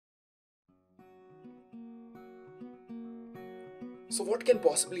So what can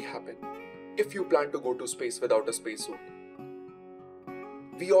possibly happen if you plan to go to space without a spacesuit?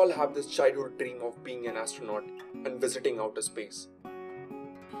 We all have this childhood dream of being an astronaut and visiting outer space.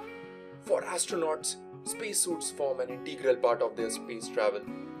 For astronauts, spacesuits form an integral part of their space travel.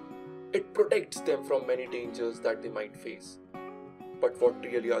 It protects them from many dangers that they might face. But what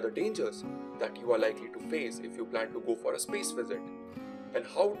really are the dangers that you are likely to face if you plan to go for a space visit? And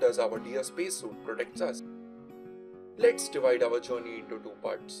how does our dear spacesuit protect us? Let's divide our journey into two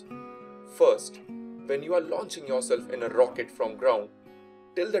parts. First, when you are launching yourself in a rocket from ground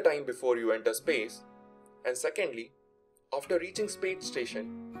till the time before you enter space. And secondly, after reaching space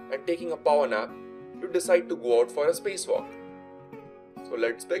station and taking a power nap, you decide to go out for a spacewalk. So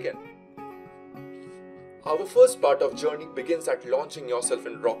let's begin. Our first part of journey begins at launching yourself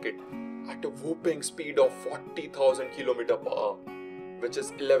in rocket at a whooping speed of 40,000 km per hour, which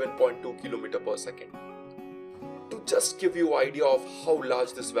is 11.2 km per second. To just give you an idea of how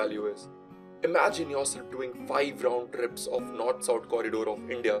large this value is, imagine yourself doing 5 round trips of North-South corridor of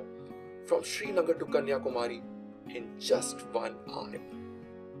India from Srinagar to Kanyakumari in just 1 hour.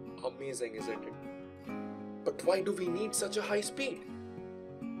 Amazing, isn't it? But why do we need such a high speed?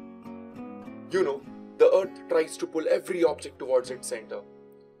 You know, the Earth tries to pull every object towards its center.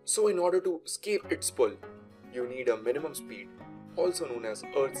 So in order to escape its pull, you need a minimum speed, also known as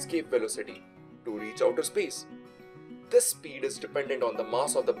Earth's escape velocity, to reach outer space. This speed is dependent on the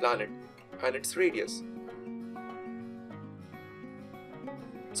mass of the planet and its radius.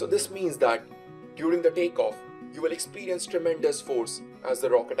 So this means that during the takeoff, you will experience tremendous force as the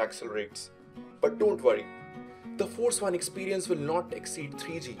rocket accelerates. But don't worry, the force one experience will not exceed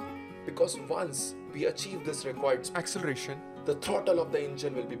 3G because once we achieve this required acceleration, the throttle of the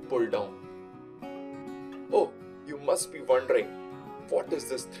engine will be pulled down. Oh, you must be wondering, what is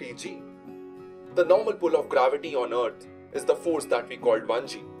this 3G? The normal pull of gravity on Earth is the force that we called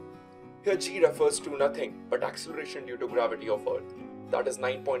 1G. Here G refers to nothing but acceleration due to gravity of Earth, that is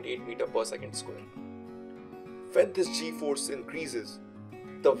 9.8 meter per second square. When this G force increases,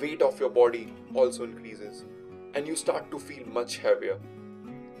 the weight of your body also increases and you start to feel much heavier.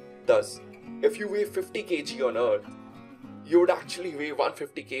 Thus, if you weigh 50 kg on Earth, you would actually weigh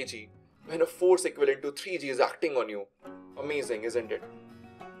 150 kg when a force equivalent to 3G is acting on you. Amazing, isn't it?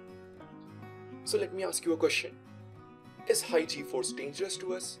 So let me ask you a question. Is high G force dangerous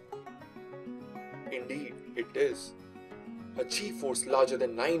to us? Indeed, it is. A G force larger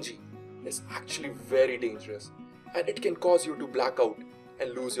than 9G is actually very dangerous and it can cause you to black out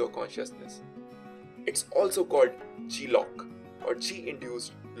and lose your consciousness. It's also called g-LOC or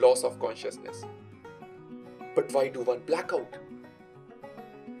G-induced loss of consciousness. But why do one black out?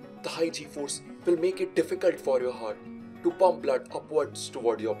 The high G force will make it difficult for your heart to pump blood upwards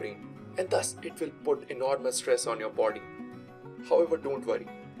toward your brain, and thus it will put enormous stress on your body. However, don't worry.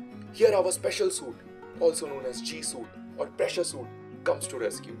 Here our special suit, also known as G-suit or pressure suit, comes to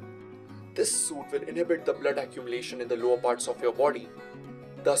rescue. This suit will inhibit the blood accumulation in the lower parts of your body,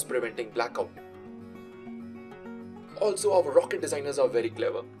 thus preventing blackout. Also, our rocket designers are very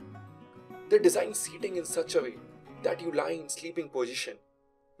clever. They design seating in such a way that you lie in sleeping position,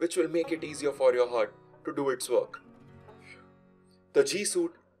 which will make it easier for your heart to do its work. The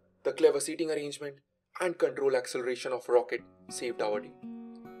G-suit, the clever seating arrangement, and control acceleration of rocket saved our day.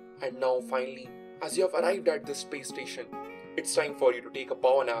 And now finally, as you have arrived at this space station, it's time for you to take a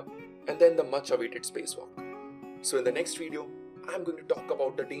power nap and then the much awaited spacewalk. So in the next video, I'm going to talk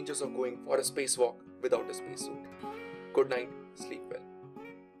about the dangers of going for a spacewalk without a spacesuit. Good night, sleep well.